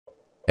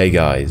Hey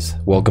guys,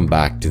 welcome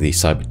back to the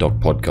Cybertalk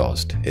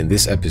podcast. In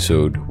this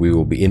episode, we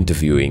will be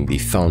interviewing the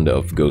founder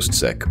of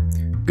GhostSec.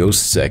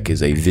 GhostSec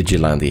is a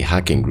vigilante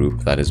hacking group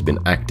that has been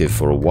active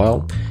for a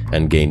while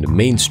and gained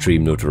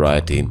mainstream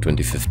notoriety in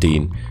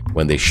 2015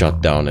 when they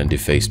shut down and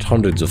defaced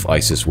hundreds of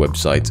ISIS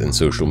websites and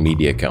social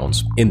media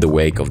accounts in the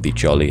wake of the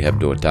Charlie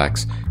Hebdo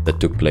attacks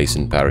that took place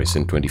in Paris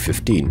in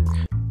 2015.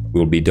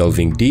 We'll be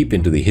delving deep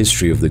into the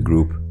history of the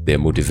group, their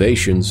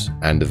motivations,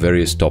 and the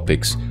various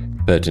topics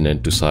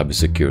pertinent to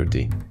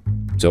cybersecurity.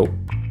 So,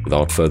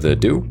 without further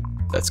ado,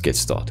 let's get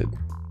started.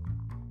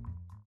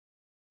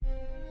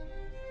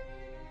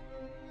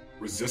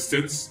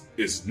 Resistance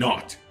is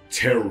not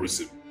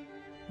terrorism.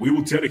 We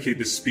will dedicate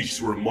this speech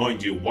to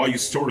remind you why you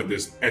started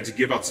this and to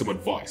give out some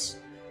advice.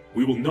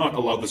 We will not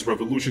allow this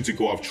revolution to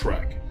go off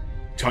track.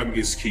 Timing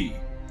is key,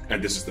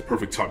 and this is the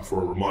perfect time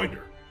for a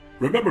reminder.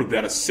 Remember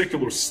that a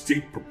secular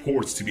state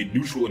purports to be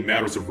neutral in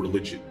matters of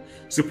religion,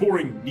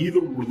 supporting neither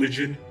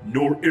religion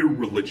nor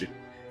irreligion.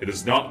 It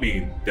does not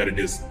mean that it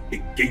is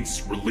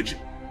against religion.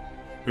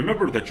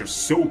 Remember that your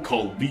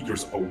so-called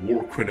leaders are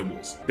war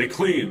criminals. They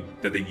claim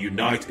that they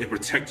unite and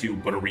protect you,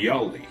 but in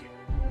reality,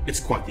 it's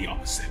quite the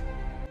opposite.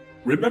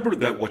 Remember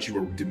that what you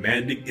are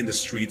demanding in the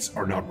streets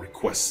are not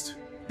requests.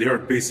 They are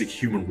basic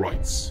human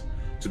rights.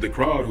 To the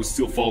crowd who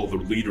still follow their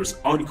leaders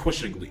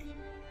unquestioningly,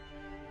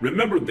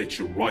 remember that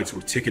your rights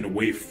were taken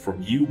away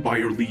from you by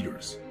your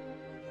leaders.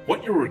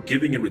 What you were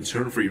giving in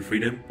return for your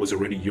freedom was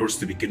already yours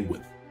to begin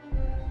with.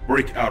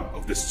 Break out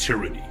of this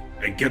tyranny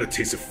and get a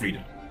taste of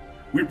freedom.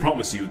 We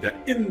promise you that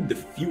in the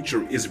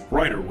future is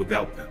brighter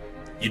without them.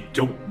 You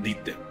don't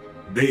need them.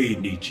 They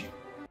need you.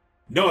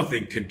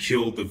 Nothing can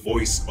kill the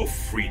voice of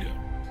freedom.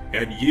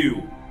 And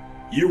you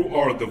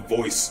are the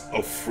voice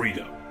of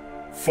freedom.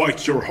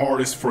 Fight your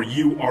hardest, for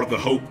you are the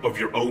hope of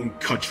your own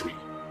country.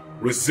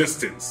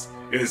 Resistance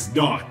is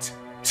not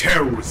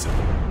terrorism.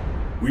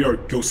 We are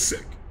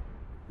GhostSec.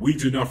 We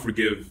do not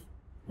forgive.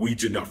 We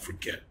do not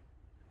forget.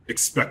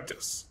 Expect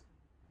us.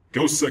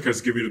 GhostSec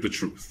has given you the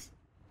truth.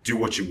 Do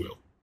what you will.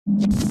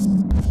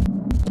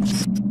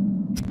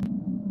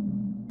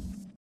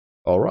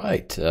 All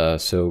right,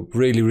 so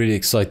really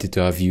excited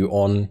to have you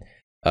on.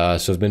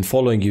 So I've been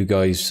following you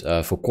guys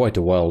for quite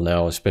a while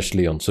now,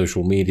 especially on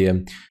social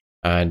media,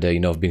 and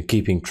I've been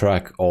keeping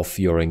track of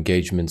your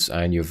engagements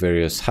and your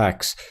various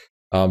hacks.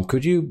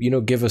 Could you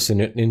give us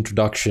an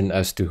introduction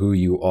as to who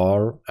you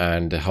are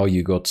and how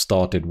you got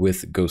started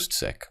with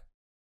GhostSec?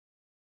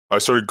 I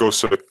started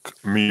GhostSec,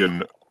 me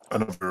and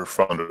another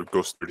founder of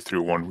Ghost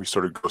 3301. We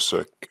started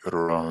GhostSec at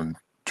around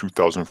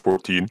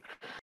 2014.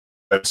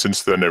 And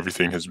since then,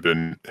 everything has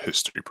been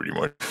history pretty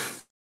much.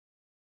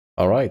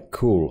 All right,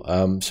 cool.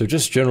 So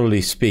just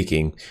generally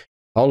speaking,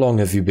 how long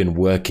have you been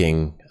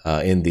working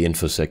in the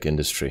InfoSec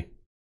industry?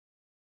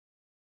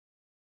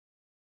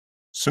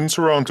 Since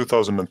around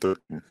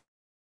 2013.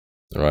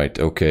 Right,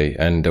 okay.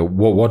 And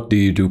what do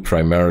you do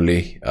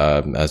primarily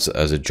as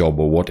a job,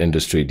 or what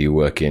industry do you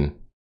work in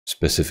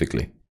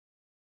specifically?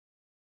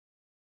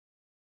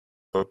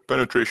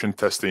 Penetration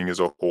testing as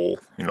a whole,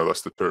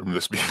 that's the term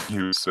that's being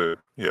used.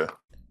 Yeah.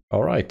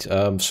 All right.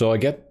 So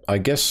I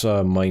guess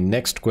my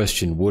next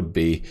question would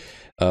be,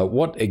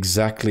 what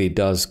exactly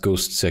does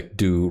GhostSec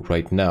do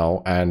right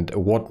now, and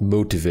what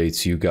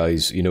motivates you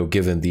guys?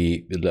 Given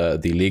the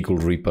legal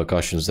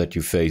repercussions that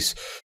you face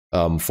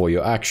for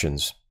your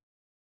actions.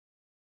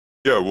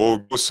 Yeah. Well,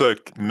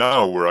 GhostSec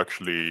now, we're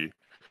actually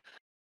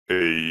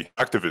a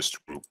activist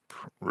group,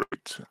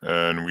 right?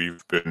 And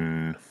we've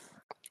been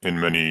in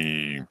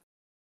many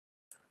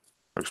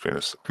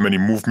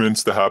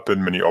movements that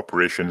happen, many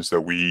operations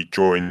that we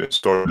joined and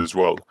started as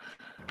well.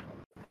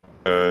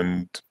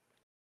 And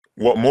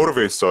what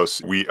motivates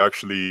us, we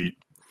actually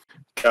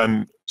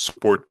can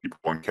support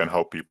people and can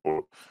help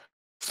people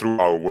through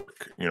our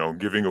work.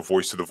 Giving a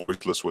voice to the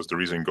voiceless was the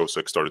reason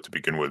GhostSec started to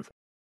begin with.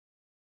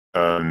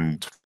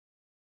 And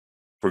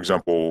for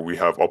example, we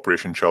have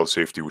Operation Child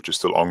Safety, which is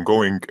still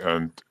ongoing.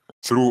 And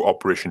through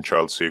Operation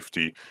Child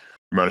Safety,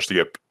 we managed to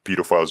get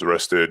pedophiles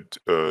arrested,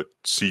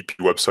 CP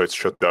websites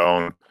shut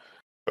down,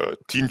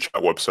 teen chat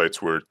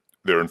websites where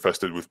they're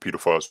infested with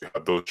pedophiles, we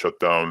had those shut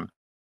down.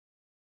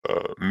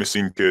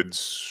 Missing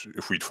kids,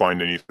 if we'd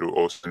find any through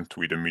OSINT,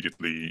 we'd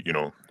immediately,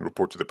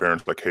 report to the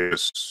parents, like, hey,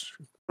 this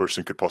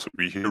person could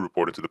possibly be here,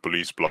 report it to the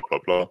police, blah, blah,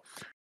 blah.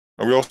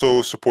 And we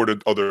also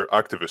supported other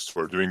activists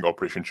who are doing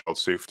Operation Child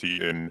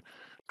Safety in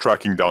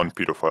tracking down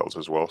pedophiles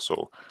as well.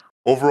 So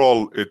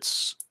overall,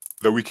 it's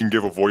that we can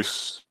give a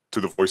voice to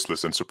the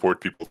voiceless and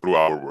support people through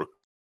our work.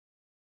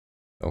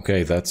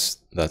 Okay, that's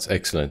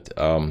excellent.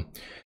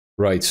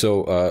 Right,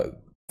 so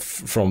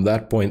from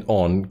that point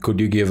on, could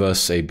you give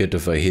us a bit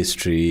of a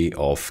history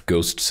of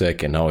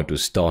GhostSec and how it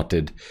was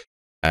started,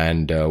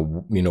 and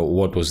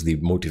what was the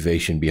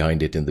motivation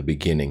behind it in the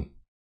beginning?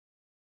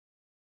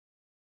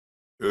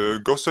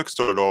 GhostSec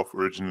started off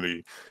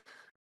originally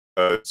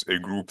as a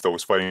group that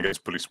was fighting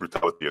against police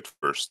brutality at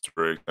first,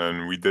 right?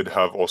 And we did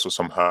have also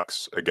some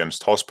hacks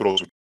against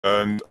hospitals.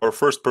 And our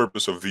first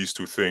purpose of these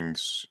two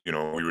things, we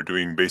were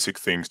doing basic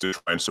things to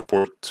try and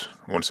support,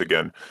 once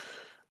again,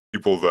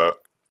 people that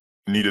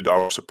needed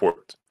our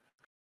support.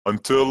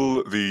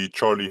 Until the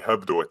Charlie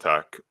Hebdo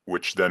attack,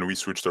 which then we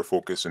switched our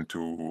focus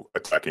into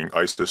attacking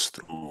ISIS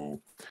through,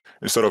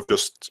 instead of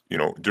just,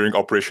 during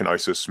Operation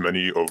ISIS,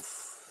 many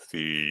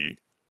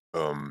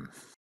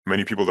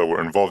people that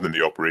were involved in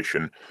the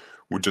operation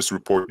would just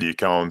report the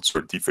accounts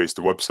or deface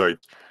the website.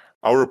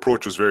 Our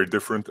approach was very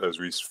different, as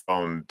we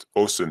found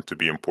OSINT to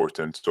be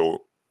important.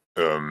 So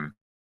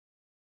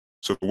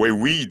the way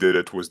we did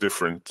it was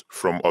different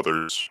from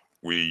others.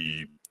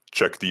 We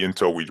checked the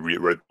intel, we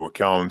read the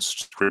accounts,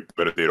 scraped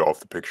metadata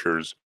off the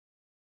pictures,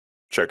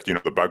 checked,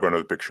 the background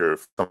of the picture.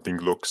 If something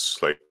looks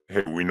like,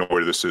 hey, we know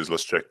where this is,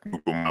 let's check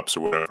Google Maps or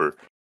whatever.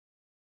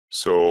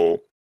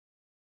 So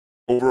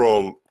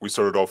overall, we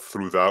started off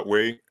through that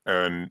way,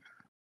 and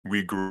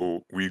we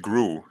grew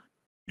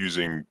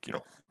using,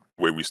 the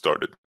way we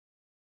started.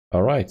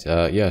 All right.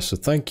 Yeah. So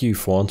thank you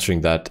for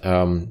answering that.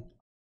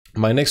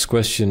 My next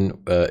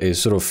question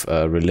is sort of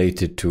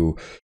related to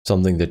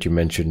something that you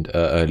mentioned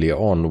earlier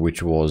on,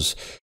 which was,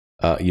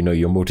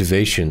 your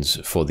motivations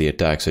for the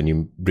attacks. And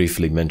you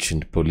briefly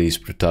mentioned police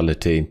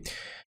brutality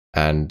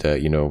and,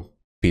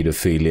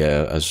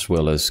 pedophilia, as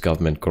well as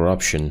government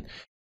corruption.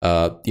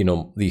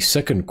 The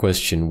second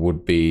question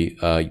would be,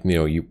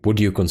 would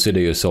you consider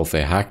yourself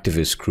a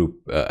hacktivist group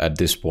at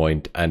this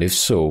point? And if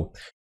so,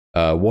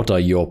 what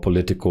are your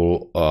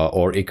political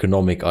or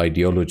economic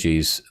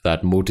ideologies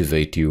that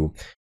motivate you?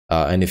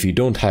 And if you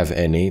don't have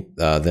any,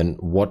 then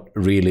what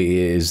really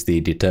is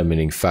the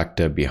determining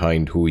factor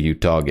behind who you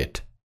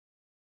target?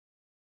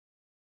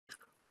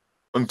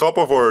 On top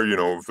of our,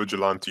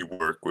 vigilante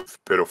work with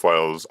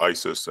pedophiles,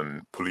 ISIS,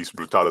 and police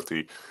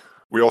brutality,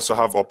 we also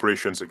have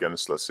operations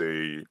against, let's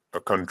say, a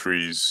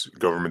country's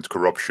government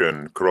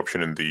corruption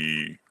in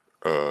the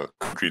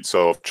country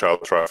itself,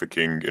 child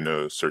trafficking in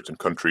a certain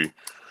country.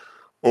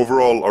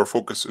 Overall, our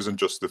focus isn't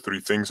just the three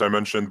things I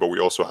mentioned, but we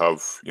also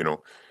have,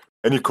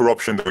 any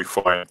corruption that we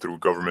find through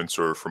governments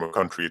or from a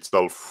country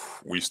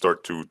itself, we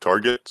start to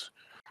target.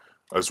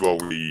 As well,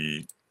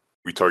 we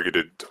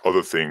targeted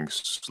other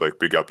things like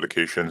big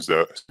applications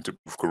that seem to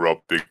prove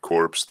corrupt, big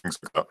corps, things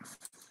like that.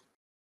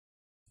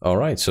 All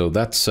right, so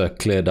that's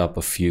cleared up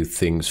a few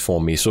things for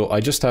me. So I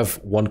just have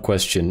one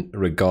question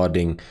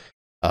regarding,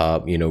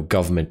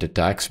 government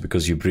attacks,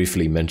 because you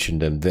briefly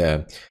mentioned them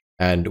there.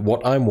 And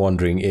what I'm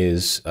wondering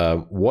is,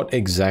 what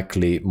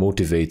exactly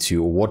motivates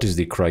you? Or what is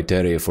the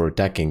criteria for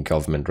attacking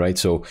government, right?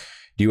 So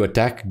do you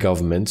attack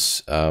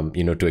governments,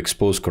 to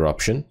expose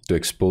corruption, to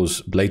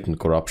expose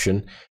blatant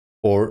corruption?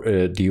 Or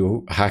do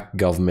you hack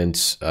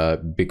governments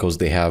because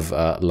they have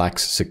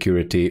lax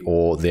security,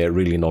 or they're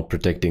really not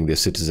protecting their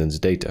citizens'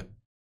 data?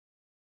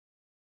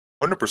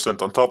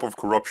 100%. On top of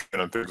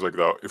corruption and things like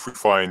that, if we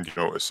find,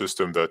 a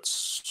system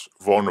that's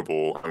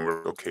vulnerable and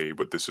we're okay,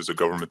 but this is a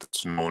government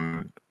that's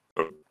known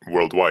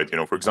worldwide.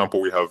 For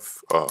example, we have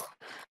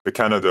the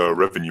Canada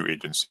Revenue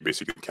Agency,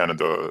 basically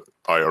Canada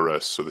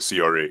IRS, so the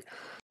CRA.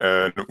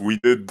 And we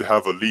did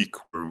have a leak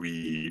where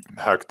we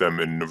hacked them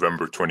in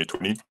November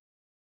 2020.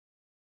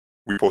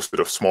 We posted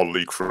a small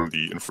leak from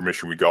the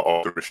information we got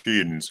off the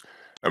machines.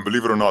 And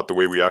believe it or not, the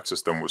way we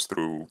accessed them was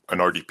through an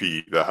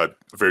RDP that had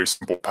a very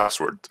simple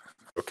password.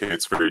 Okay,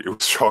 it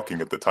was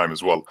shocking at the time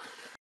as well.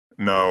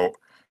 Now,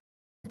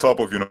 on top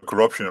of,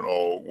 corruption and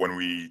all, when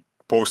we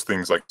post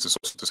things like this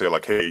to say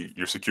like, hey,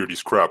 your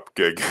security's crap,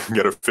 get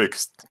it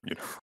fixed.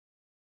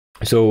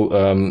 So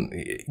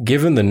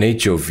given the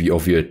nature of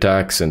your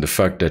attacks and the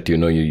fact that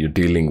you're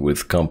dealing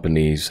with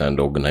companies and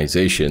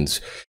organizations,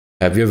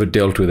 have you ever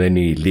dealt with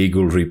any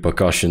legal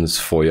repercussions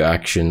for your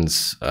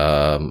actions,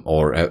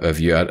 or have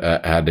you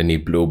had any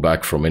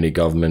blowback from any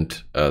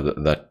government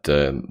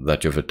that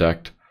you've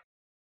attacked?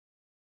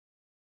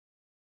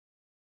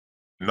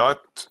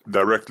 Not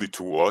directly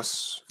to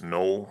us,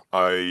 no.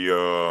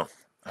 I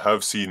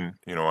have seen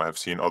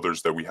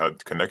others that we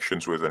had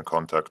connections with and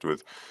contact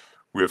with.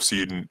 We have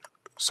seen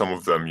some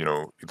of them,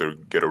 either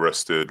get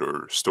arrested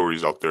or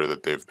stories out there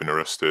that they've been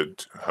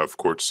arrested, have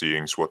court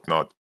seeings,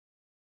 whatnot.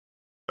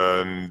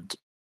 And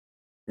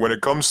when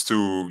it comes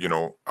to,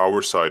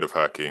 our side of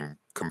hacking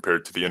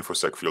compared to the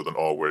InfoSec field and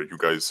all, where you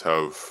guys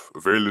have a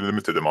very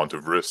limited amount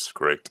of risk,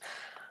 right?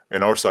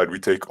 In our side, we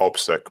take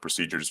OPSEC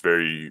procedures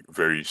very,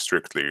 very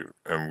strictly.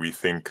 And we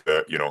think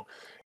that,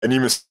 any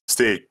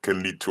mistake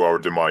can lead to our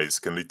demise,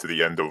 can lead to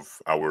the end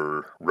of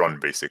our run,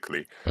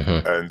 basically.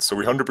 Mm-hmm. And so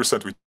we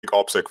 100% we take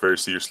OPSEC very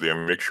seriously, and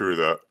we make sure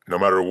that no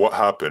matter what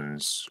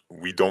happens,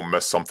 we don't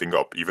mess something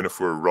up. Even if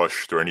we're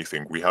rushed or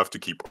anything, we have to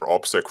keep our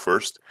OPSEC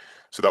first,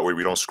 so that way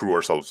we don't screw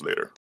ourselves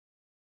later.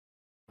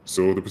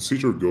 So the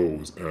procedure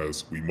goes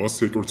as we must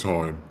take our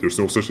time. There's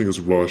no such thing as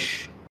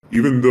rush.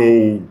 Even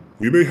though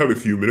we may have a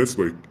few minutes,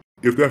 like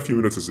if that few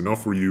minutes is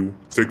enough for you,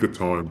 take the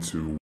time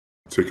to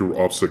take your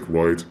OPSEC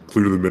right,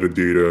 clear the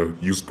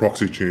metadata, use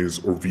proxy chains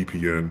or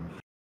VPN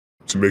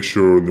to make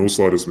sure no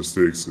slightest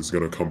mistakes is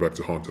going to come back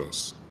to haunt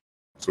us.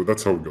 So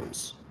that's how it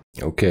goes.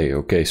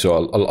 Okay.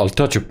 So I'll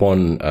touch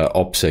upon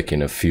OPSEC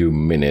in a few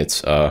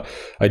minutes.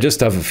 I just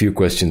have a few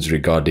questions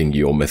regarding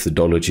your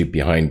methodology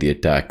behind the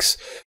attacks,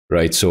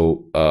 right?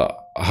 So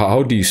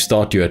how do you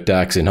start your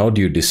attacks, and how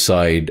do you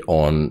decide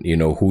on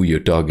who you're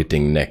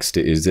targeting next?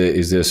 Is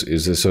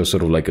this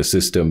sort of like a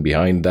system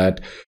behind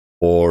that,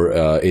 or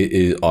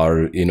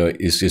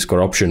is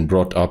corruption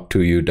brought up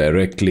to you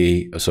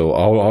directly? So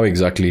how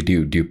exactly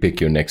do you pick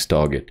your next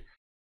target?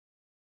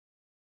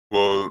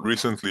 Well,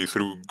 recently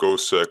through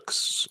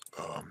GhostSec's,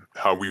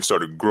 how we've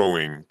started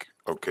growing,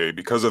 okay,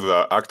 because of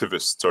that,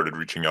 activists started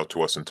reaching out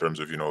to us in terms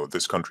of,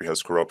 this country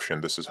has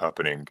corruption, this is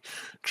happening,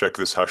 check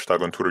this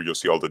hashtag on Twitter, you'll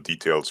see all the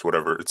details,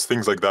 whatever. It's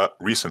things like that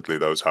recently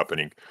that was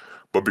happening.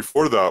 But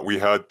before that, we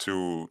had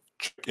to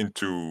check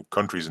into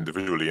countries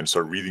individually and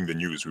start reading the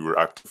news. We were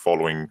active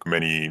following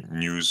many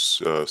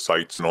news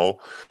sites and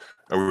all,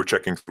 and we were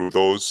checking through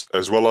those,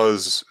 as well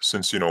as,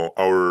 since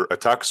our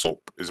attack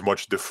scope is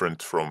much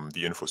different from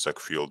the infosec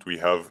field, we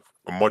have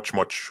a much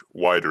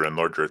wider and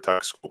larger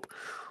attack scope.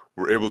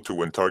 We're able to,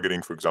 when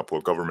targeting, for example,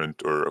 a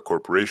government or a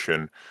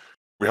corporation,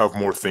 we have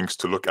more things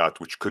to look at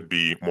which could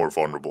be more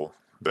vulnerable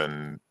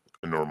than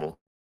normal.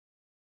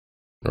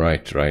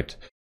 Right.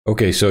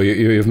 Okay, so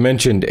you've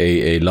mentioned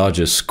a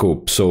larger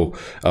scope. So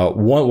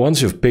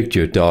once you've picked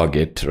your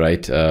target,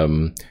 right?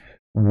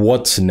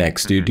 What's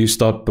next? Do you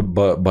start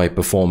by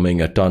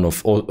performing a ton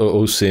of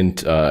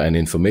OSINT and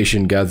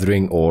information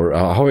gathering, or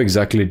how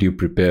exactly do you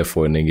prepare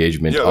for an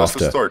engagement after? Yeah, that's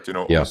the start,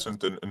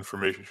 OSINT and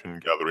information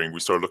gathering. We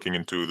start looking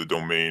into the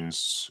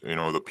domains,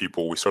 the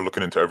people. We start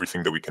looking into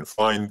everything that we can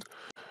find.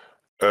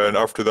 And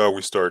after that,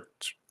 we start,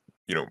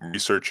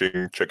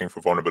 researching, checking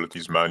for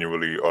vulnerabilities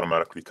manually,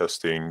 automatically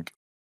testing.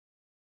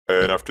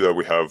 And after that,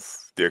 we have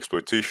the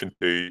exploitation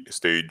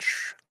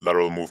stage,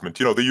 lateral movement,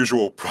 the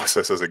usual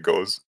process as it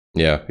goes.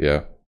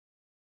 Yeah.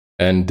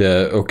 And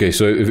okay,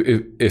 so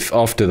if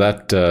after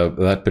that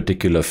that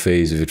particular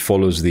phase, if it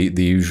follows the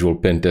usual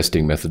pen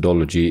testing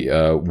methodology,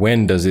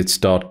 when does it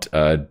start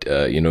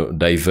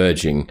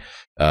diverging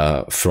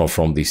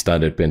from the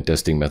standard pen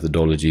testing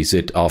methodology? Is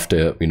it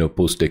after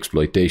post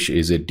exploitation?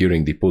 Is it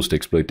during the post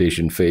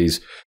exploitation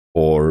phase,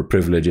 or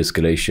privilege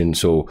escalation?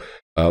 So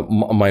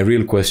my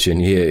real question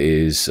here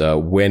is,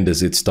 when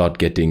does it start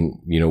getting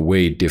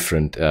way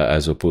different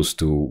as opposed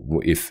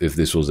to if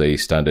this was a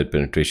standard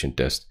penetration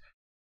test?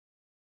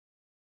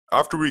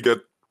 After we get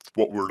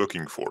what we're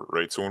looking for,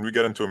 right? So when we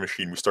get into a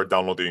machine, we start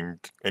downloading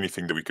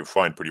anything that we can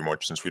find, pretty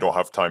much, since we don't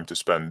have time to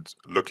spend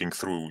looking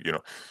through,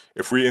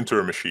 if we enter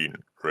a machine,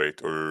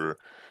 right, or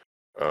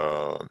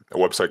a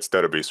website's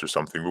database or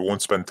something, we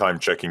won't spend time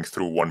checking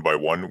through one by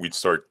one. We'd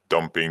start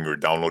dumping or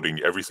downloading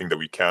everything that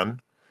we can,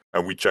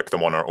 and we check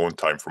them on our own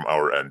time from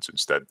our ends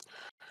instead.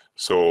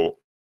 So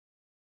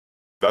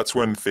that's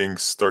when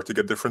things start to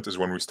get different, is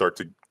when we start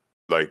to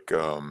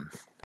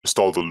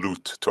install the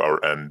loot to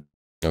our end.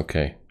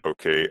 Okay,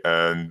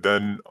 and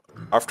then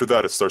after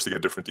that, it starts to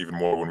get different even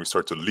more when we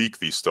start to leak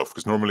these stuff,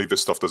 because normally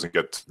this stuff doesn't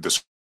get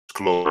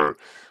disclosed or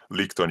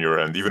leaked on your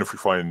end. Even if we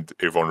find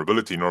a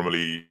vulnerability,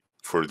 normally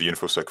for the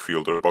infosec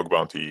field or bug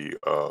bounty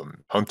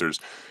hunters,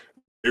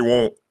 they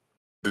won't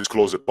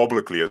disclose it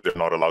publicly, as they're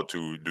not allowed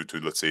to due to,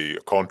 let's say,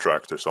 a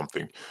contract or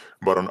something.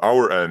 But on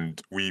our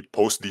end, we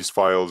post these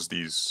files,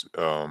 these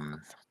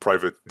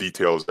private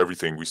details,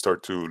 everything. We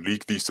start to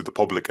leak these to the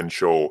public and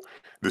show,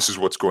 this is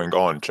what's going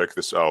on, check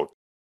this out.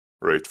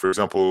 Right. For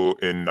example,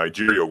 in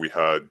Nigeria, we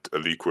had a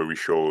leak where we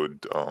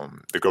showed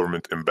the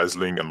government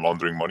embezzling and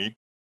laundering money.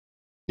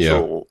 Yeah.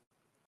 So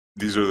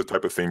these are the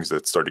type of things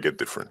that start to get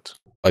different.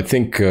 I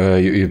think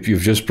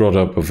you've just brought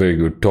up a very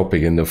good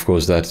topic, and of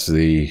course that's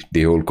the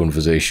whole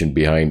conversation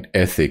behind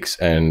ethics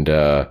and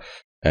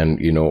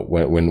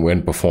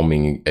when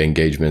performing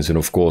engagements. And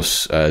of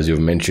course, as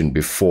you've mentioned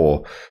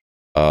before,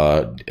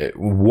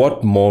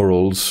 what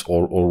morals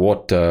or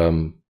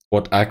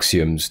what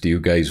axioms do you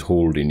guys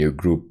hold in your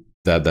group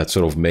that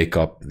sort of make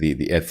up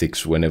the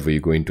ethics whenever you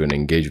go into an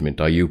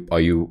engagement? Are you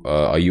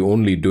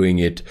only doing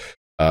it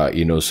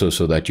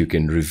so that you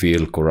can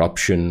reveal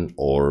corruption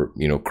or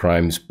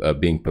crimes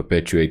being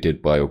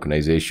perpetuated by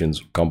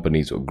organizations,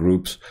 companies, or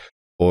groups,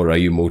 or are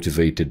you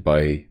motivated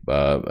by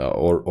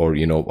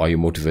are you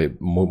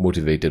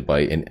motivated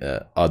by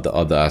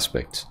other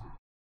aspects?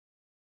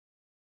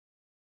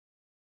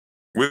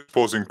 With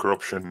opposing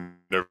corruption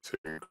and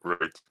everything,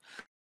 right?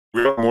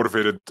 We're not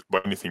motivated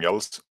by anything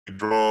else. We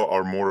draw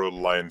our moral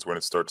lines when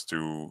it starts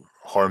to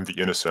harm the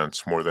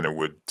innocents more than it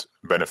would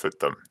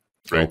benefit them,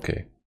 right?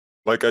 Okay.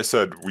 Like I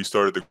said, we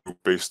started the group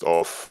based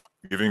off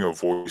giving a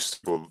voice to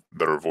people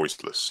that are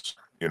voiceless.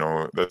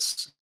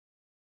 That's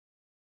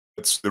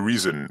the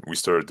reason we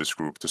started this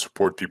group, to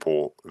support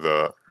people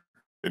that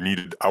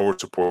needed our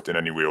support in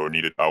any way, or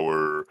needed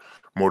our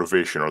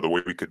motivation, or the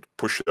way we could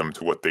push them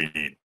to what they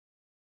need,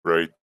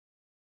 right?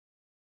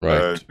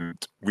 Right. And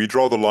we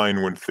draw the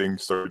line when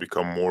things start to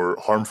become more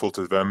harmful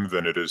to them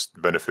than it is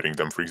benefiting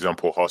them. For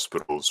example,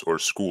 hospitals or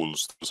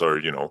schools. Those are,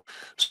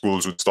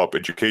 schools would stop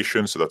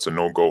education, so that's a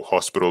no-go.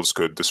 Hospitals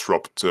could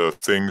disrupt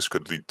things,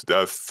 could lead to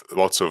death.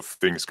 Lots of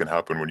things can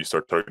happen when you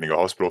start targeting a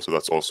hospital, so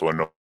that's also a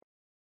no.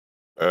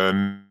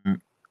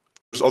 And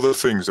there's other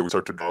things that we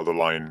start to draw the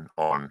line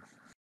on.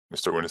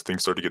 When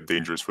things start to get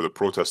dangerous for the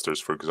protesters,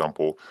 for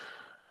example.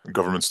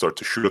 governments start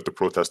to shoot at the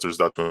protesters,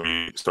 that's when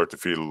we start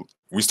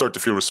to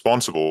feel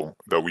responsible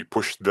that we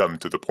pushed them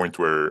to the point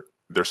where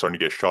they're starting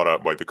to get shot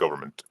at by the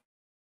government.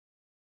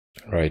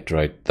 Right.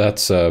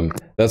 That's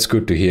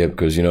good to hear,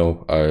 because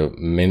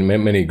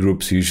many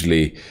groups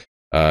usually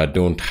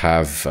don't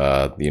have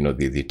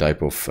the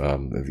type of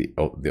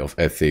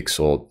ethics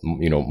or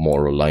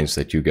moral lines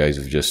that you guys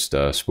have just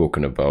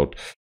spoken about.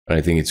 And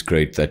I think it's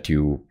great that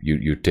you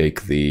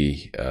take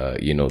the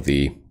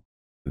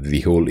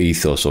whole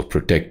ethos of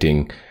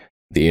protecting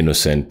the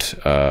innocent,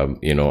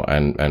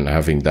 and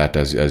having that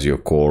as your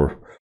core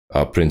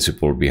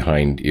principle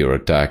behind your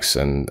attacks,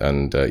 and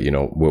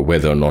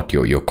whether or not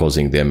you're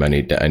causing them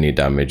any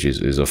damage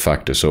is a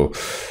factor. So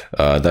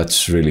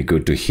that's really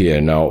good to hear.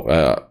 Now,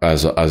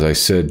 as I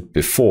said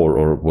before,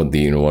 or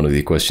one of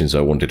the questions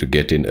I wanted to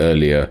get in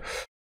earlier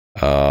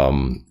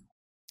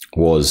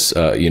was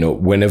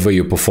whenever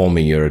you're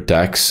performing your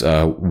attacks,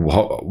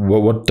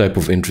 what type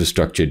of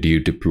infrastructure do you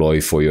deploy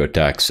for your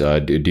attacks?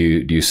 Do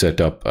you set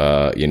up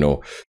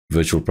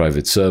virtual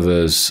private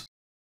servers?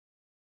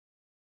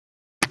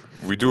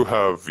 We do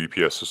have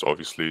VPSs,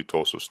 obviously, to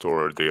also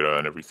store our data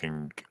and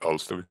everything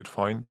else that we could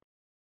find.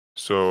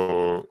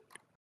 So,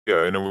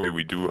 yeah, in a way,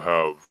 we do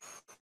have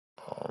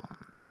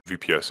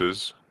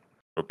VPSs.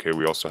 Okay,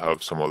 we also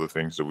have some other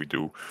things that we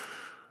do.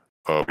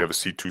 We have a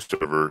C2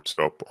 server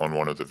set up on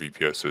one of the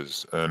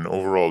VPSs, and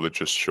overall, it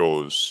just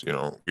shows,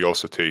 we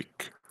also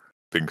take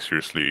things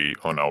seriously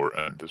on our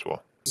end as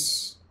well.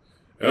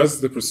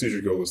 As the procedure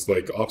goes,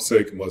 like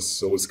OPSEC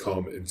must always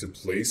come into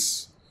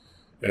place,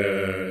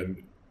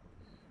 and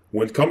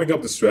when coming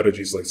up with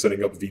strategies like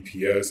setting up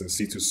VPS and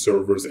C2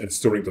 servers and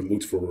storing the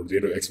loot for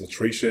data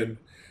exfiltration,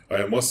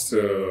 I must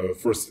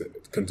first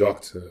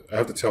I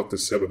have to talk to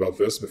Seb about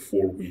this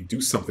before we do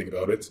something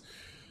about it.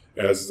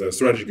 As the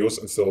strategy goes,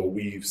 and so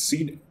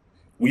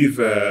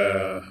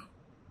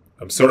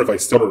I'm sorry if I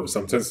stutter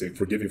sometimes,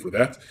 forgive me for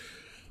that.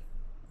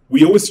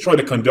 We always try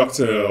to conduct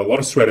a lot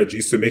of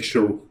strategies to make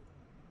sure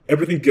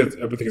everything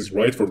is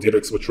right for data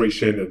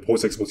exfiltration and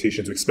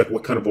post-exploitation, to expect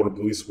what kind of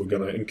vulnerabilities we're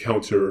going to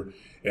encounter,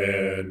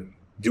 and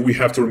do we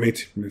have to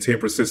maintain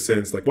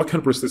persistence? Like, what kind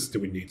of persistence do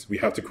we need? Do we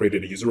have to create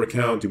a user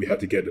account? Do we have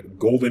to get a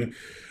golden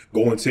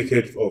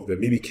ticket of the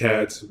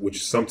Mimicat,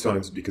 which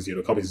sometimes, because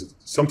companies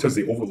sometimes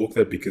they overlook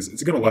that because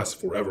it's going to last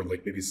forever,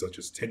 like maybe such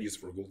as 10 years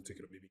for a golden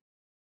ticket of Mimicat.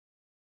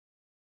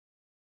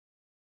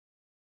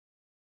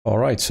 All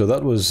right, so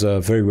that was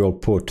very well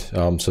put.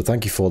 So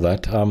thank you for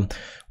that.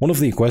 One of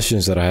the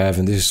questions that I have,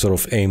 and this is sort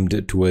of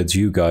aimed towards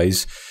you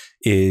guys,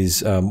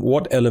 is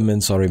what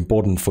elements are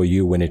important for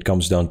you when it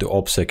comes down to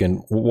OPSEC,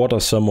 and what are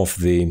some of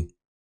the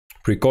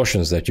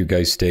precautions that you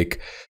guys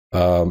take,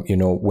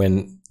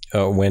 when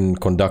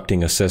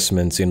conducting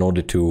assessments in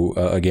order to,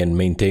 again,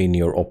 maintain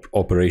your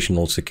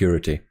operational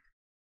security?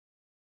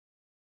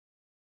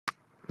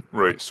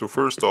 Right. So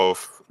first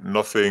off,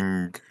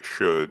 nothing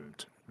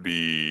should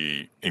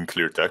be in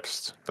clear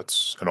text.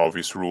 That's an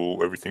obvious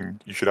rule.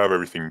 You should have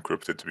everything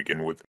encrypted to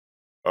begin with.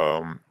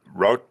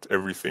 Route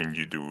everything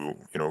you do.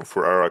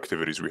 For our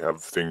activities, we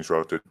have things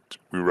routed.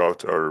 We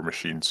route our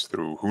machines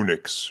through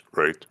Unix,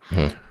 right?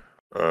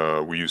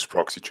 Mm-hmm. We use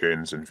proxy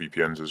chains and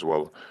VPNs as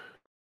well,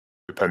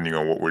 depending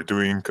on what we're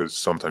doing, because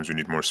sometimes we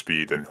need more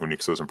speed and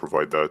Unix doesn't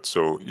provide that.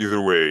 So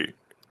either way,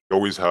 we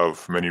always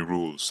have many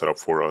rules set up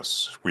for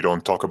us. We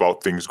don't talk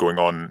about things going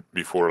on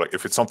before, like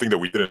if it's something that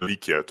we didn't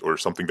leak yet or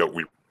something that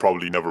we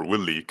probably never will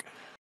leak,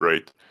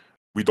 right?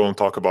 We don't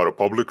talk about it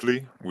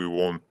publicly. We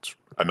won't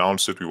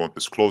announce it. We won't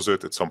disclose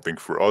it. It's something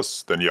for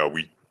us. Then yeah,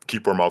 we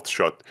keep our mouth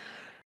shut.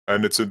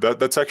 And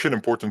that's actually an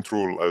important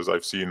rule, as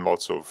I've seen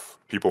lots of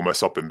people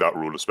mess up in that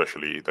rule,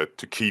 especially that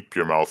to keep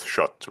your mouth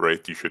shut,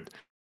 right? You should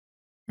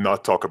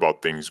not talk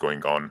about things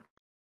going on.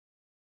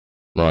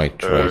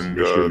 Right.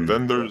 And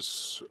then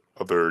there's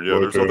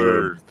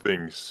other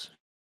things.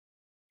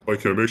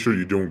 Like, make sure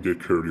you don't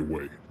get carried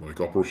away. Like,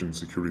 Operation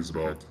Security is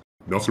about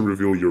not to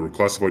reveal your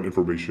classified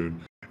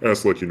information,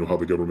 as let you know how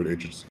the government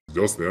agency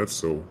does that,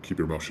 so keep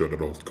your mouth shut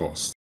at all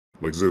costs.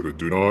 Like Zibit,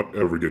 do not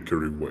ever get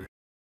carried away.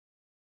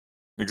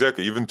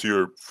 Exactly, even to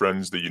your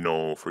friends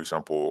that for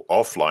example,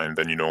 offline,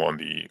 then on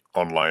the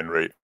online,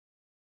 right?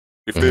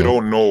 If they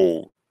don't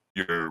know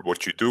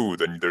what you do,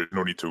 then there's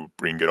no need to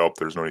bring it up.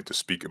 There's no need to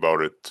speak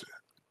about it,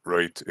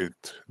 right?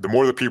 The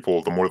more the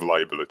people, the more the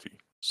liability.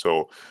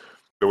 So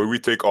the way we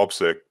take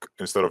OPSEC,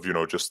 instead of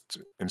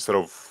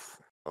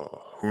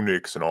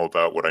Unix and all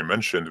that, what I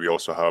mentioned, we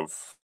also have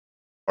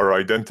our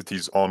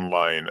identities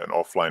online and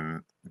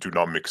offline do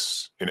not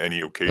mix in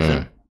any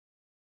occasion.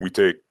 We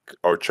take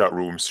our chat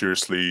room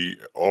seriously,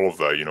 all of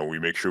that. We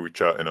make sure we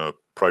chat in a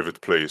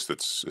private place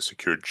that's a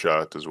secured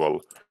chat as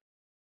well.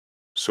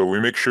 So we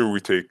make sure we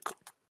take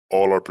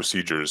all our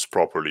procedures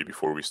properly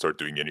before we start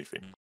doing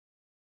anything.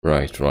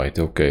 Right.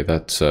 Okay,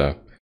 that's a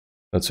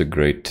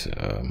great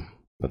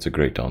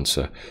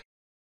answer.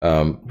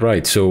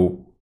 Right.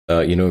 So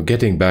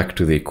getting back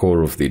to the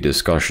core of the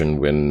discussion,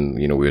 when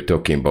we're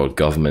talking about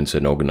governments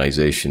and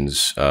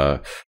organizations,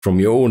 from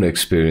your own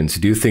experience,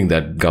 do you think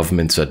that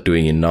governments are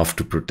doing enough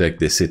to protect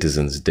their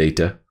citizens'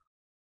 data?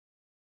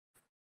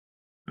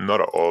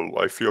 Not at all.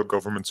 I feel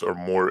governments are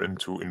more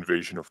into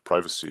invasion of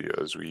privacy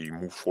as we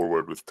move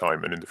forward with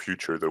time, and in the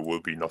future there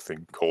will be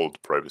nothing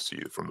called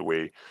privacy from the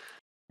way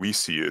we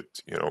see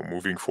it.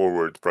 Moving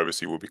forward,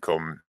 privacy will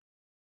become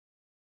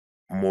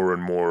more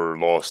and more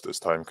lost as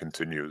time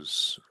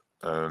continues.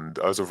 And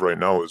as of right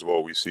now as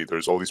well, we see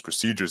there's all these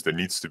procedures that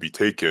needs to be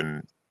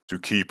taken to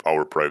keep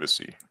our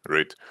privacy,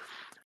 right?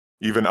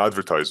 Even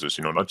advertisers,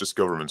 not just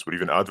governments, but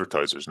even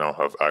advertisers now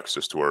have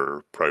access to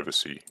our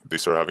privacy. They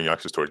start having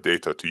access to our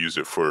data to use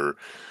it for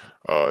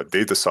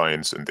data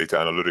science and data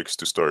analytics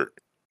to start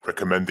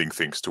recommending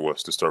things to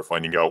us, to start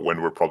finding out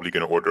when we're probably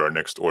going to order our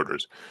next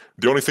orders.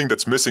 The only thing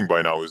that's missing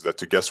by now is that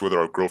to guess whether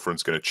our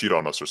girlfriend's going to cheat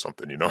on us or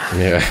something,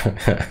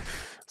 Yeah.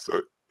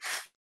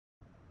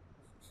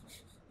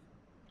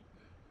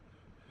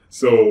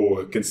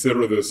 So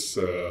consider this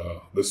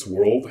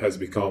world has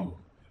become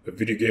a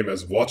video game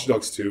as Watch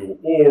Dogs 2,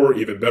 or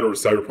even better,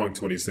 Cyberpunk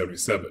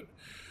 2077.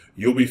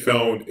 You'll be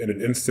found in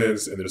an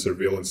instance in the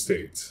surveillance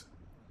state.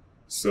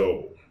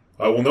 So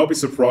I will not be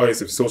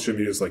surprised if social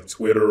medias like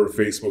Twitter,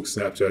 Facebook,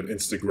 Snapchat,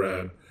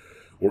 Instagram,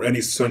 or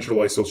any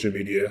centralized social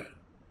media,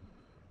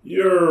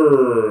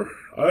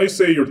 I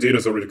say your data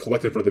is already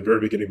collected from the very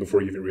beginning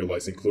before you even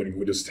realize, including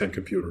Windows 10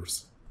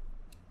 computers.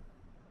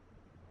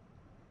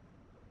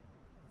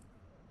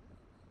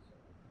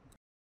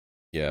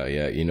 Yeah.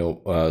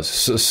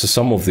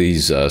 Some of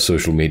these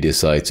social media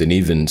sites and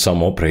even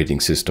some operating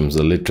systems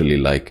are literally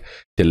like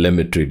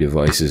telemetry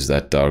devices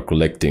that are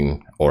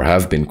collecting or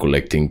have been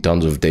collecting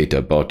tons of data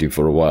about you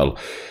for a while.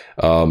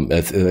 I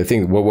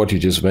think what you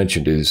just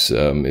mentioned is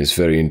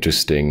very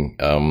interesting.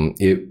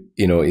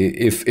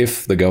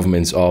 If the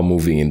governments are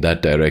moving in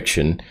that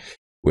direction,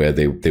 where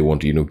they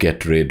want to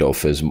get rid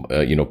of as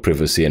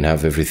privacy and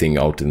have everything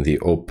out in the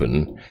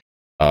open.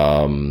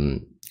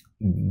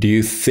 Do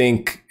you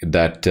think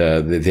that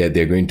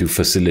they're going to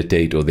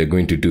facilitate, or they're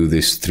going to do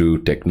this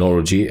through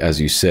technology,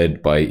 as you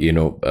said, by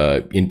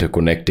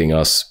interconnecting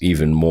us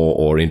even more,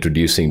 or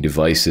introducing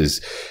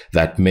devices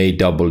that may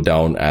double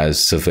down as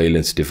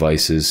surveillance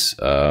devices,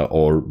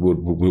 or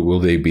will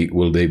they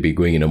be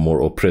going in a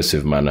more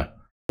oppressive manner?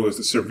 As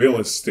the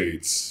surveillance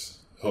states,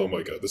 oh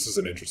my God, this is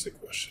an interesting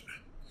question.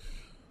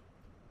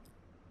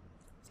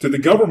 To the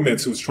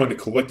government who's trying to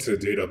collect the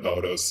data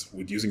about us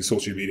with using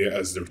social media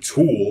as their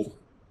tool,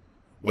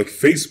 like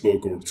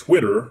Facebook or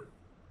Twitter,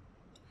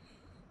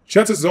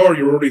 chances are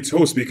you're already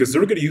toast, because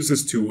they're going to use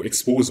this to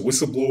expose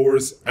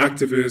whistleblowers,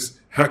 activists,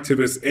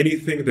 hacktivists,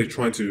 anything they're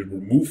trying to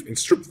remove and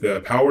strip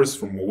the powers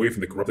from away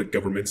from the corrupted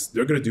governments.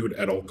 They're going to do it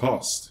at all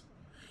costs.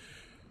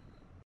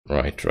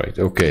 Right.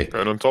 Okay.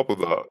 And on top of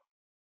that,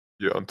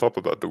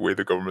 the way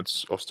the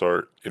governments will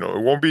start, it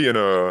won't be in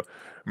a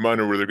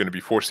manner where they're going to be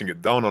forcing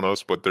it down on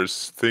us, but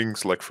there's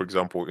things like, for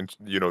example,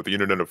 the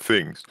Internet of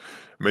Things.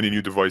 Many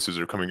new devices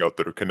are coming out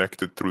that are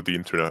connected through the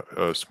internet,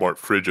 smart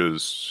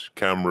fridges,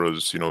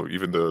 cameras,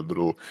 even the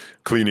little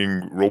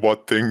cleaning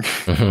robot thing,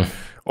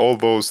 all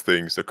those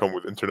things that come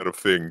with Internet of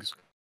Things.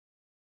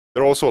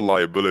 They're also a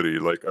liability.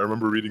 Like, I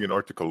remember reading an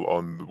article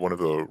on one of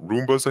the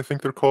Roombas, I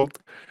think they're called,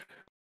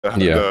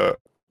 that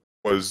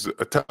was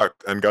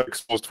attacked and got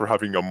exposed for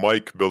having a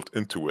mic built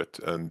into it.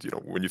 And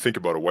when you think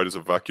about it, why does a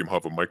vacuum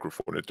have a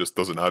microphone? It just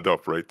doesn't add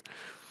up, right?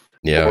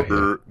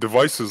 Or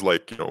devices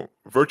like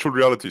virtual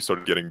reality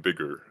started getting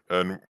bigger,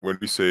 and when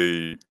we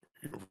say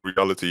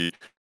reality,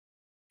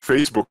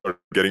 Facebook are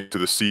getting to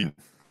the scene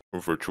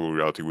of virtual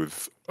reality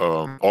with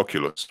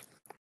Oculus,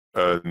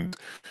 and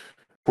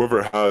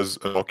whoever has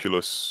an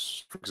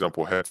Oculus, for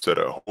example, headset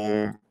at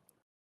home,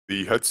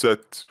 the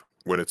headset,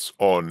 when it's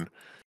on,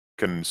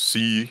 can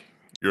see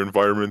your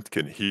environment,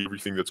 can hear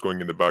everything that's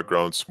going in the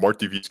background. Smart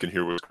TVs can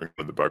hear what's going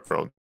on in the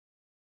background.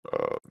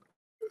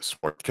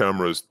 Smart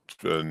cameras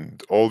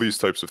and all these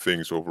types of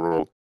things.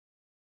 Overall,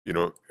 we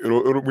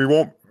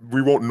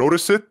won't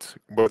notice it,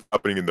 but it's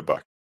happening in the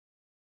back.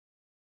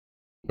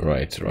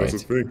 Right. That's the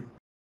thing.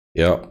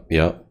 Yeah,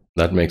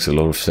 that makes a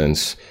lot of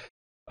sense.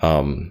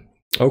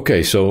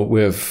 Okay, so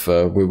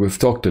we've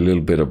talked a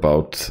little bit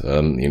about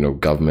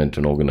government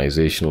and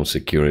organizational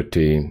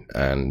security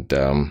and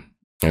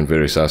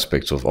various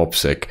aspects of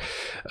OPSEC.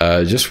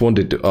 Just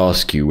wanted to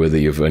ask you whether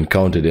you've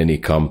encountered any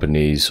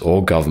companies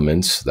or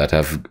governments that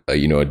have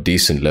a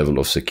decent level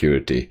of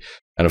security.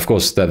 And of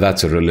course,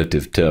 that's a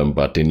relative term,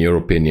 but in your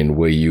opinion,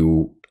 were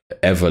you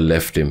ever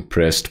left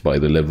impressed by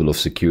the level of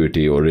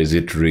security, or is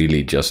it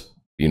really just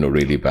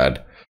really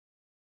bad?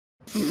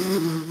 Most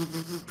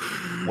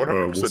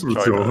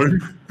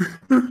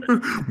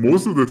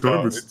of the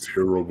time it's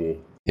terrible.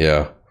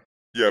 Yeah,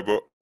 but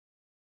it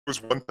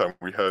was one time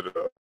we had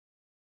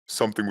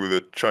something with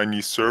a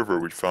Chinese server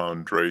we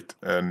found, right?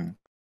 And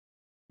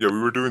we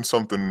were doing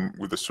something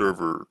with the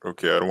server.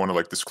 Okay, I don't want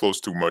to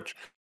disclose too much.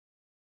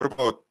 But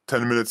about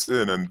 10 minutes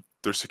in, and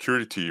their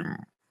security team,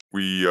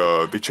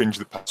 they changed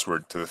the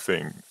password to the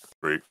thing,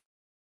 right?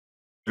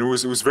 And it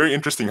was very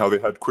interesting how they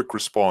had quick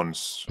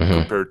response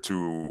compared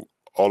to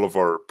all of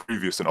our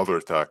previous and other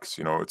attacks.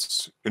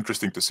 It's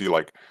interesting to see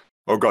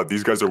oh God,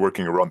 these guys are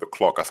working around the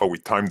clock. I thought we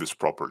timed this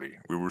properly.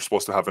 We were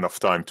supposed to have enough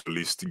time to at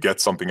least get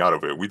something out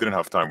of it. We didn't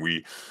have time.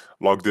 We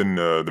logged in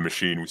the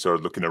machine. We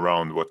started looking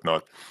around,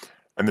 whatnot.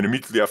 And then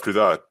immediately after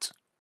that,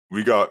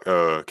 we got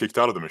kicked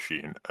out of the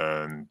machine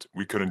and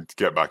we couldn't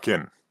get back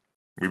in.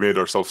 We made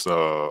ourselves a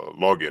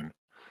login.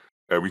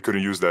 We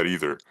couldn't use that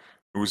either.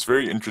 It was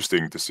very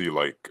interesting to see,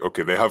 like,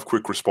 okay, they have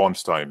quick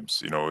response times.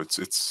 You know,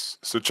 it's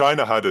so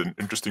China had an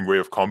interesting way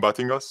of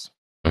combating us.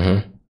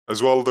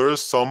 As well. There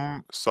is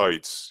some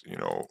sites, you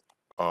know,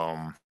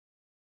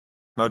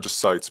 not just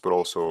sites, but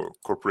also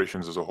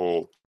corporations as a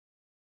whole,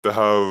 that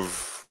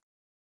have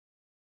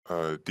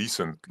a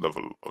decent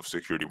level of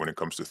security when it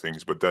comes to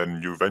things. But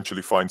then you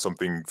eventually find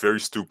something very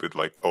stupid,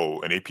 like,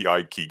 oh, an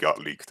API key got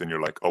leaked, and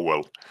you're like, oh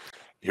well,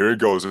 here it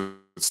goes.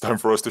 It's time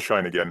for us to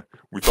shine again.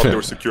 We thought they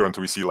were secure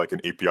until we see like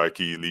an API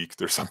key leaked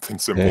or something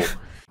simple.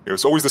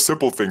 It's always the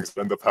simple things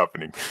that end up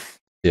happening.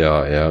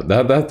 Yeah.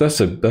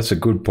 That's a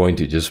good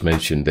point you just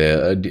mentioned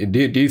there.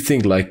 Do you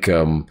think like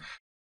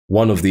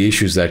one of the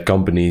issues that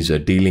companies are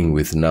dealing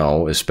with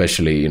now,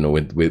 especially, you know,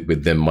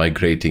 with them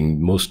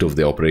migrating most of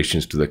their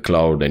operations to the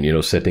cloud and, you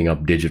know, setting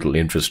up digital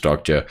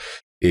infrastructure,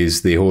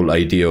 is the whole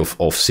idea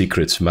of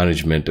secrets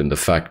management and the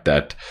fact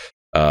that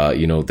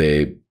you know,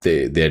 their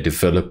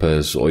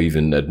developers or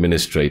even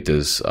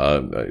administrators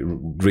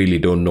really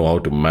don't know how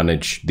to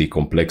manage the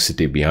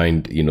complexity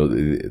behind, you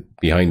know,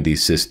 behind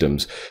these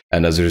systems.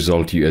 And as a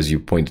result, as you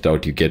pointed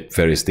out, you get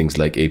various things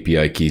like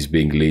API keys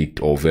being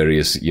leaked, or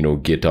various, you know,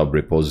 GitHub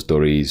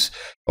repositories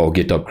or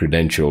GitHub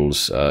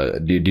credentials.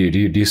 Do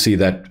you see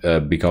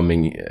that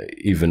becoming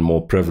even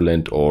more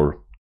prevalent, or?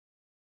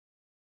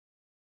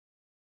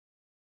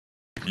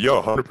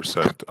 Yeah,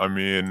 100%. I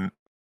mean,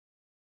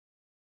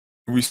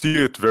 we see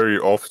it very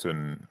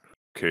often,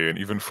 okay, and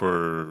even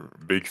for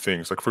big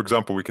things. Like, for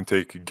example, we can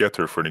take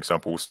Getter for an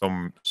example,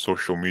 some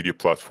social media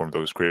platform that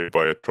was created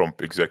by a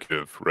Trump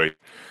executive, right?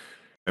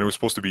 And it was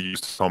supposed to be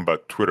used to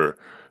combat Twitter.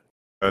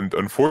 And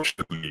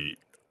unfortunately,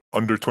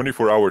 under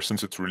 24 hours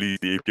since its release,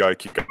 the API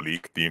key got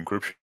leaked, the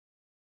encryption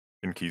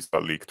keys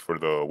got leaked for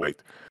the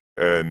white.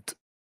 And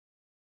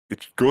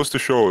it goes to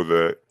show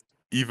that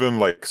even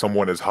like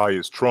someone as high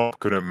as Trump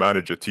couldn't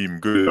manage a team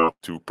good enough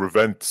to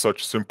prevent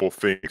such simple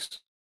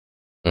things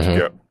to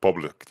get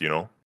public, you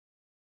know?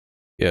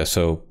 Yeah,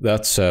 so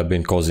that's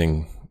been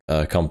causing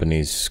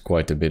companies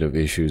quite a bit of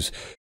issues.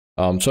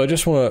 So I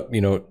just want to,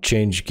 you know,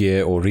 change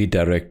gear or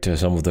redirect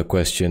some of the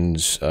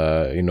questions,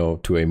 you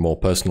know, to a more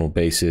personal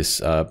basis,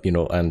 you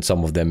know, and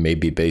some of them may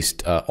be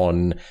based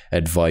on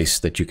advice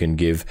that you can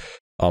give.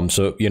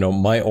 So, you know,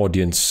 my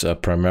audience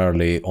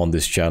primarily on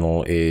this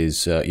channel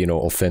is, you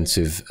know,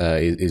 offensive,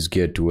 is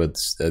geared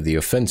towards the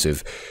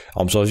offensive.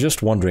 So I was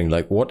just wondering,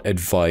 like, what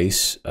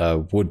advice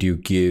would you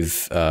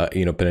give,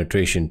 you know,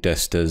 penetration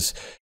testers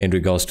in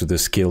regards to the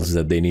skills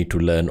that they need to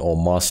learn or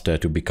master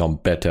to become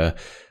better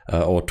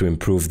or to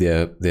improve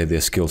their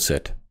skill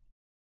set?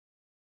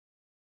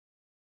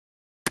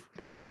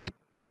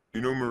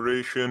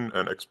 Enumeration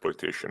and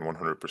exploitation,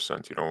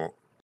 100%, you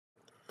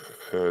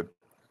know.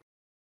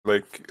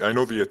 Like, I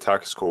know the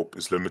attack scope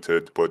is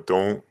limited, but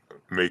don't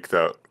make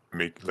that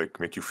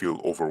make you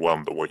feel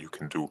overwhelmed at what you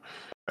can do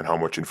and how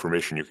much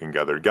information you can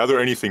gather. Gather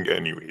anything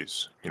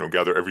anyways. You know,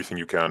 gather everything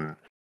you can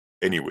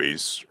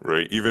anyways,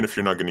 right? Even if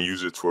you're not going to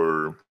use it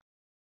for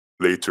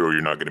later, or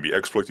you're not going to be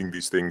exploiting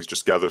these things,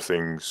 just gather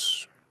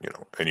things, you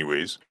know,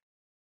 anyways.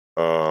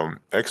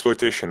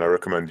 Exploitation, I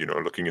recommend, you know,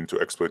 looking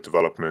into exploit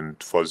development,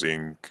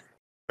 fuzzing,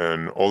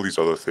 and all these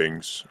other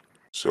things.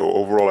 So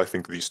overall, I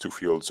think these two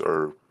fields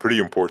are pretty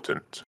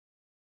important.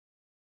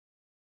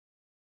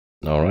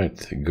 All right,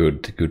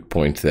 good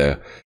point there.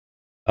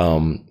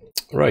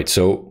 Right,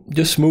 so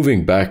just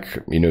moving back,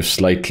 you know,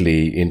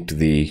 slightly into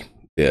the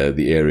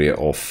area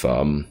of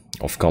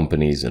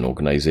companies and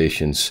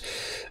organizations.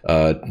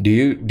 Do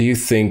you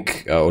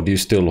think, or do you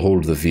still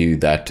hold the view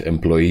that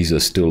employees are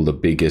still the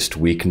biggest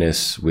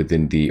weakness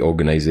within the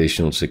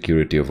organizational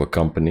security of a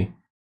company?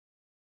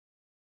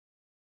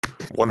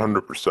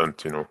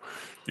 100%, you know,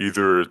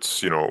 either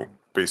it's, you know,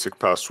 basic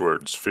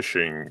passwords,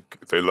 phishing,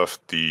 they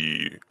left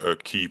the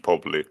key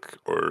public,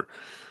 or,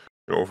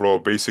 you know, overall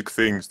basic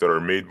things that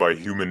are made by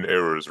human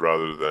errors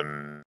rather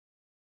than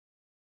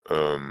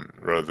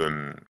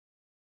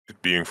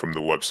it being from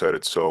the website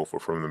itself or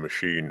from the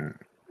machine.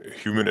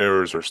 Human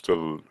errors are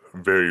still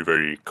very,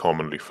 very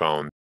commonly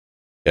found.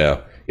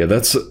 Yeah,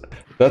 that's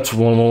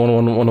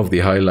one of the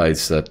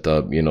highlights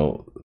that you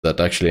know, that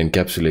actually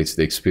encapsulates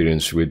the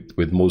experience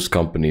with most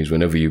companies.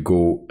 Whenever you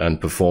go and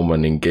perform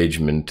an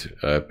engagement,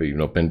 you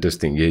know, pen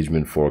testing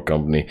engagement for a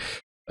company,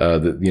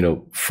 you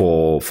know,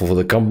 for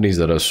the companies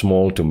that are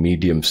small to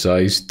medium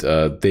sized,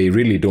 they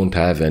really don't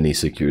have any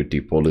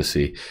security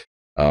policy.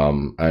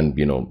 And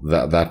you know,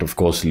 that of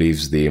course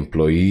leaves the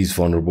employees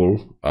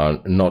vulnerable,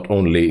 not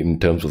only in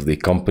terms of the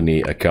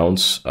company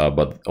accounts,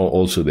 but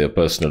also their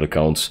personal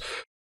accounts.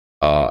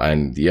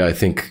 And yeah, I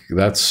think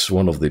that's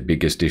one of the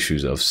biggest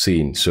issues I've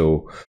seen.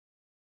 So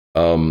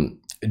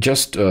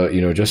just you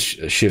know,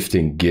 just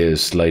shifting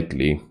gears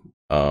slightly,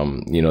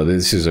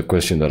 This is a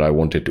question that I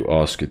wanted to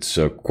ask. It's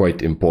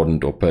quite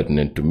important or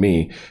pertinent to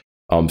me.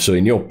 So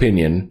in your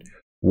opinion,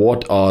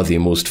 what are the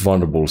most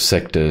vulnerable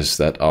sectors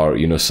that are,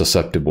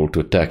 susceptible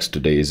to attacks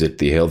today? Is it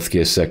the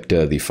healthcare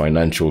sector, the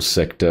financial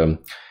sector,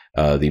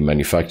 the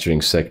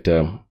manufacturing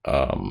sector,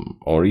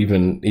 or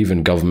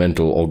even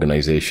governmental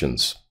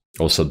organizations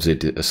or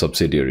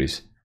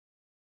subsidiaries?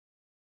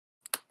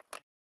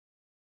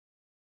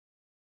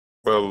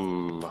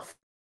 Well,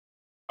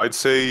 I'd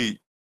say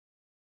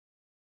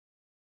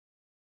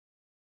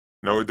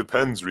no, it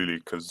depends really,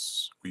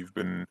 because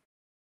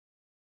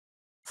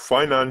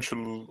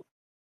financial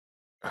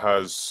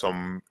has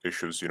some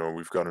issues,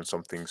 we've gotten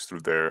some things through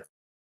there.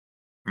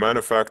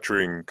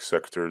 Manufacturing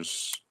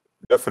sectors,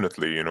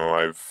 definitely,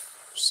 I've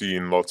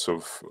seen lots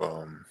of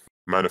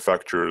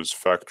manufacturers,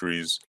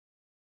 factories,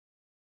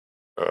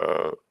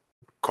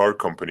 car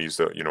companies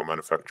that,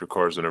 manufacture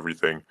cars and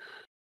everything.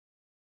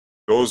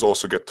 Those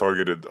also get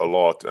targeted a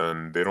lot,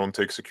 and they don't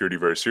take security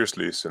very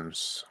seriously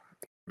since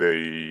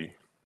they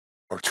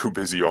are too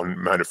busy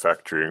on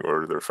manufacturing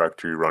or their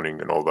factory running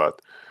and all that.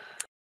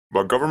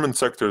 But government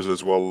sectors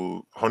as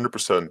well,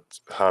 100%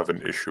 have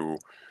an issue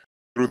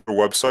through their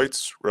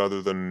websites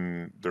rather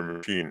than their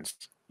machines,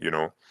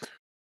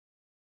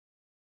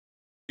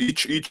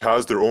 Each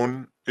has their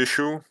own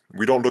issue.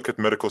 We don't look at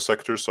medical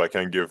sectors, so I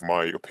can't give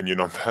my opinion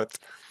on that.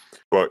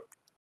 But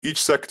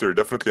each sector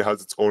definitely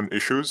has its own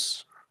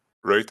issues,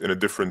 right, in a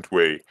different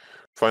way.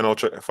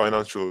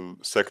 Financial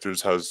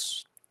sectors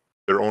has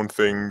their own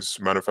things,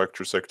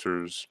 manufacturer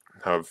sectors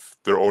have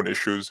their own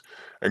issues,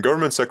 and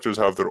government sectors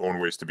have their own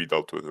ways to be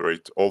dealt with,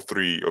 right? All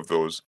three of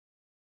those.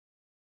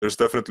 There's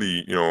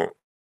definitely,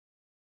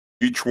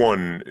 each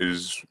one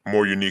is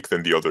more unique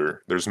than the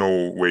other. There's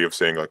no way of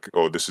saying like,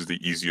 oh, this is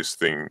the easiest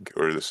thing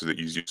or this is the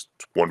easiest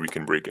one we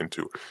can break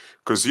into.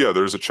 Because yeah,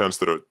 there's a chance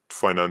that a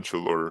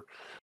financial or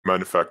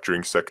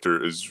manufacturing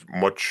sector is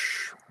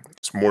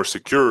it's more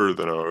secure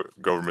than a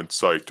government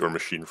site or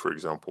machine, for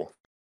example.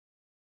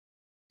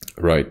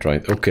 Right.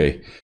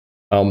 Okay.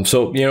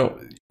 So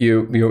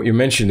you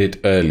mentioned it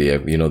earlier.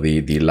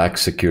 The lack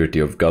security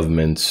of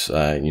governments.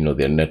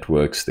 Their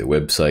networks, their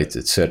websites,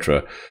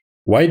 etc.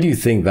 Why do you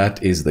think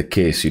that is the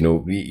case?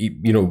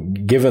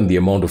 Given the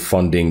amount of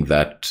funding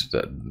that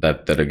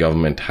a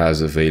government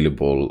has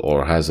available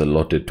or has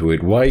allotted to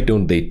it, why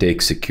don't they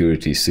take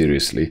security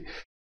seriously?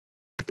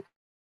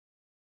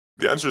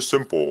 The answer is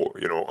simple.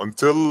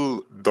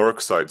 Until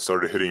DarkSide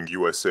started hitting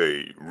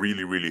USA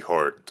really, really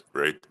hard,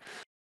 right?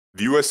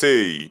 The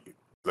USA,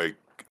 like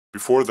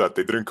before that,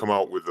 they didn't come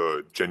out with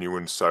a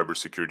genuine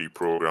cybersecurity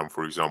program,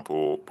 for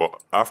example. But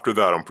after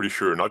that, I'm pretty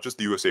sure not just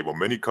the USA, but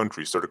many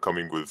countries started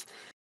coming with,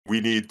 we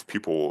need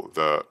people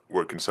that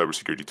work in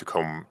cybersecurity to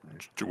come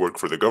to work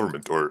for the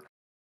government, or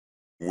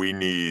we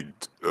need,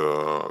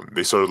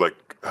 they started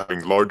like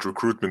having large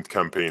recruitment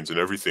campaigns and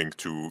everything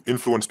to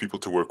influence people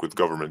to work with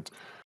government.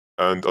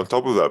 And on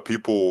top of that,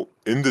 people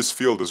in this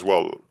field as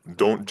well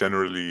don't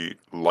generally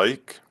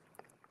like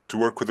to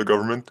work with the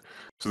government.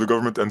 So the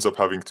government ends up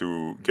having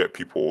to get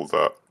people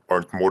that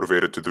aren't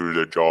motivated to do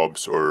their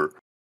jobs or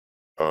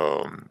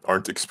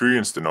aren't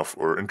experienced enough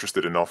or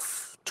interested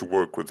enough to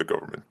work with the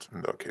government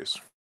in that case.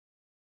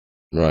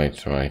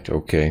 Right.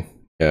 Okay.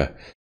 Yeah,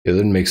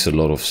 that makes a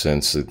lot of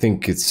sense. I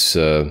think it's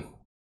been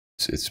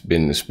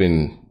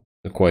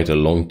quite a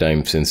long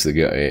time since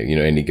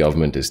any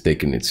government has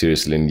taken it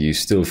seriously, and you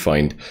still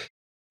find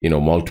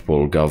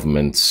multiple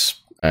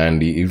governments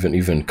and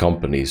even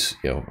companies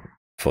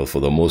for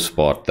the most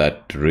part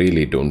that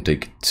really don't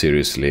take it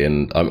seriously.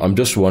 And I'm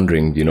just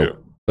wondering,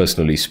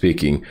 personally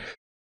speaking,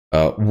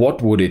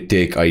 what would it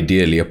take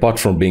ideally, apart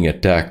from being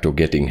attacked or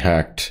getting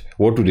hacked,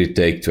 what would it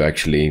take to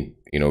actually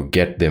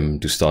get them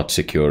to start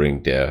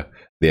securing their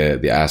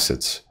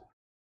assets?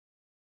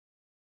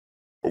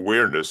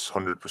 Awareness,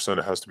 100%.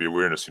 It has to be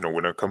awareness.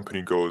 When a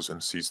company goes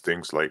and sees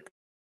things like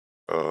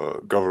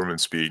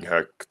governments being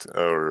hacked,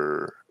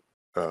 or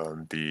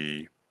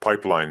the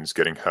pipelines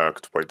getting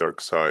hacked by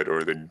DarkSide,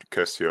 or the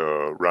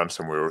Kessia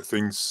ransomware, or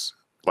things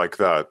like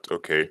that,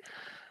 okay,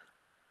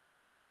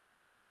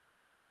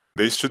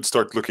 they should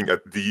start looking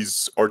at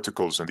these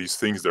articles and these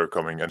things that are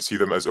coming and see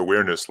them as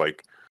awareness,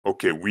 like,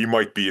 okay, we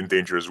might be in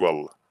danger as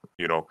well.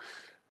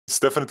 It's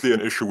definitely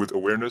an issue with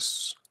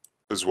awareness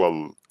as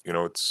well.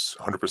 It's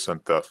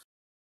 100% that.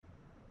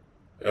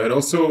 And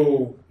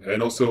also,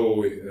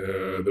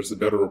 there's a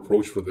better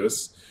approach for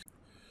this.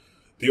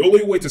 The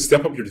only way to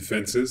step up your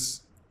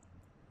defenses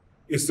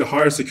is to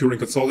hire a security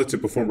consultant to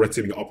perform red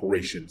teaming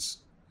operations,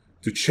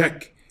 to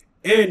check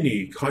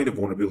any kind of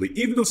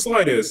vulnerability, even the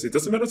slightest. It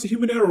doesn't matter if it's a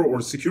human error or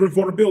a security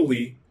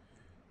vulnerability.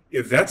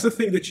 If that's the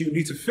thing that you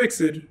need to fix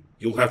it,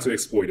 you'll have to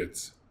exploit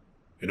it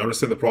and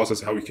understand the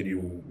process. How can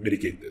you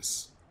mitigate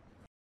this?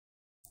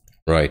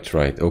 Right.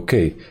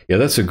 Okay. Yeah,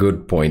 that's a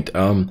good point.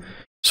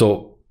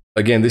 So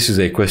again, this is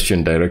a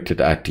question directed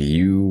at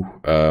you,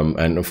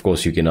 and of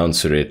course you can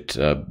answer it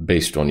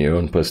based on your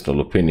own personal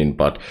opinion.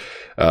 But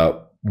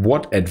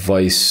what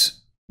advice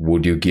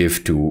would you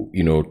give to,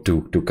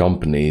 to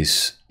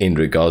companies in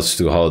regards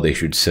to how they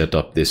should set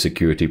up their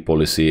security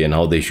policy and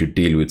how they should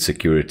deal with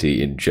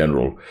security in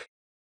general?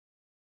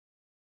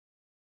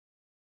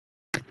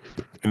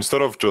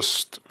 Instead of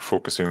just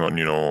focusing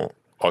on,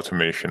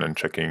 automation and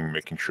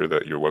making sure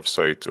that your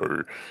website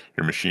or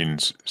your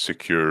machine's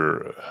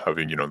secure,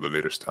 having, the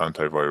latest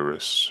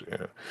antivirus,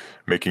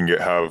 making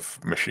it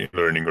have machine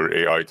learning or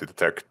AI to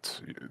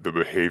detect the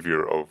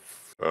behavior of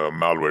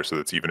malware, so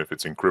that even if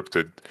it's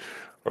encrypted,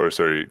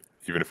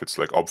 even if it's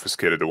like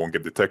obfuscated, it won't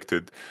get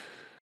detected.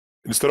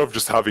 Instead of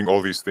just having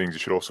all these things, you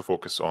should also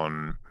focus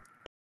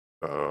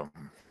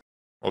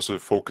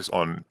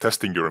on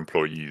testing your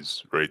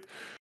employees, right?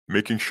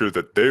 Making sure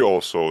that they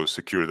also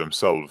secure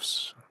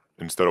themselves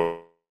instead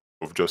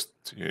of just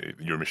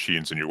your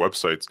machines and your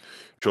websites.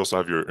 You should also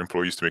have your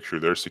employees to make sure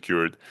they're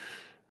secured.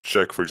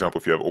 Check, for example,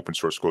 if you have open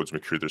source codes,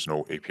 make sure there's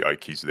no API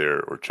keys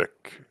there, or check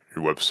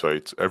your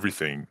website.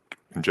 Everything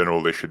in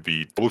general, they should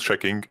be double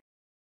checking.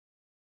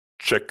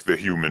 Check the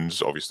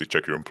humans, obviously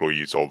check your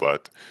employees, all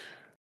that.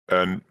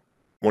 And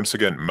once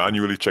again,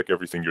 manually check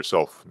everything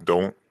yourself.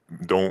 Don't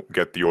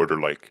get the order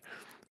like,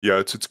 yeah,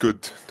 it's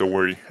good, don't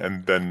worry.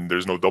 And then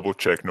there's no double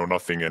check, no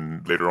nothing,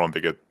 and later on they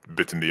get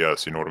bit in the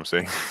ass, you know what I'm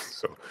saying?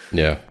 So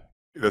yeah,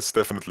 that's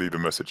definitely the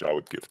message I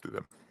would give to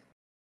them.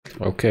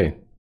 Okay.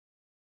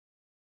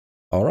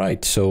 All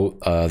right, so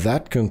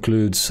that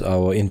concludes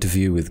our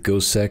interview with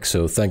GhostSec.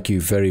 So thank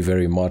you very,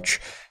 very much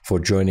for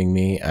joining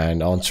me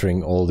and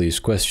answering all these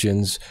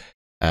questions.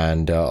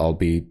 And I'll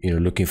be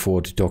looking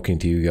forward to talking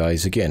to you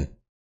guys again.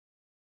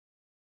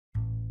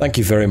 Thank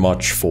you very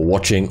much for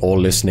watching or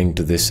listening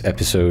to this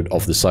episode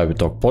of the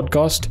Cybertalk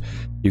podcast.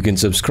 You can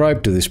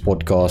subscribe to this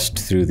podcast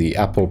through the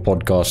Apple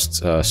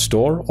Podcasts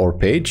store or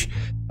page.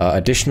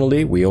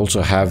 Additionally, we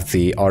also have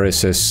the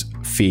RSS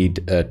feed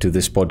to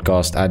this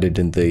podcast added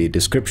in the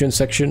description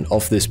section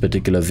of this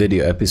particular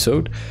video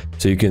episode.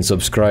 So you can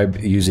subscribe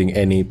using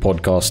any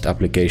podcast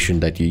application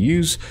that you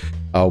use.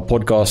 Our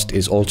podcast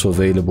is also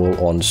available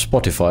on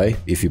Spotify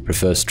if you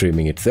prefer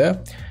streaming it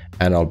there.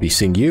 And I'll be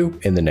seeing you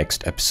in the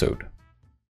next episode.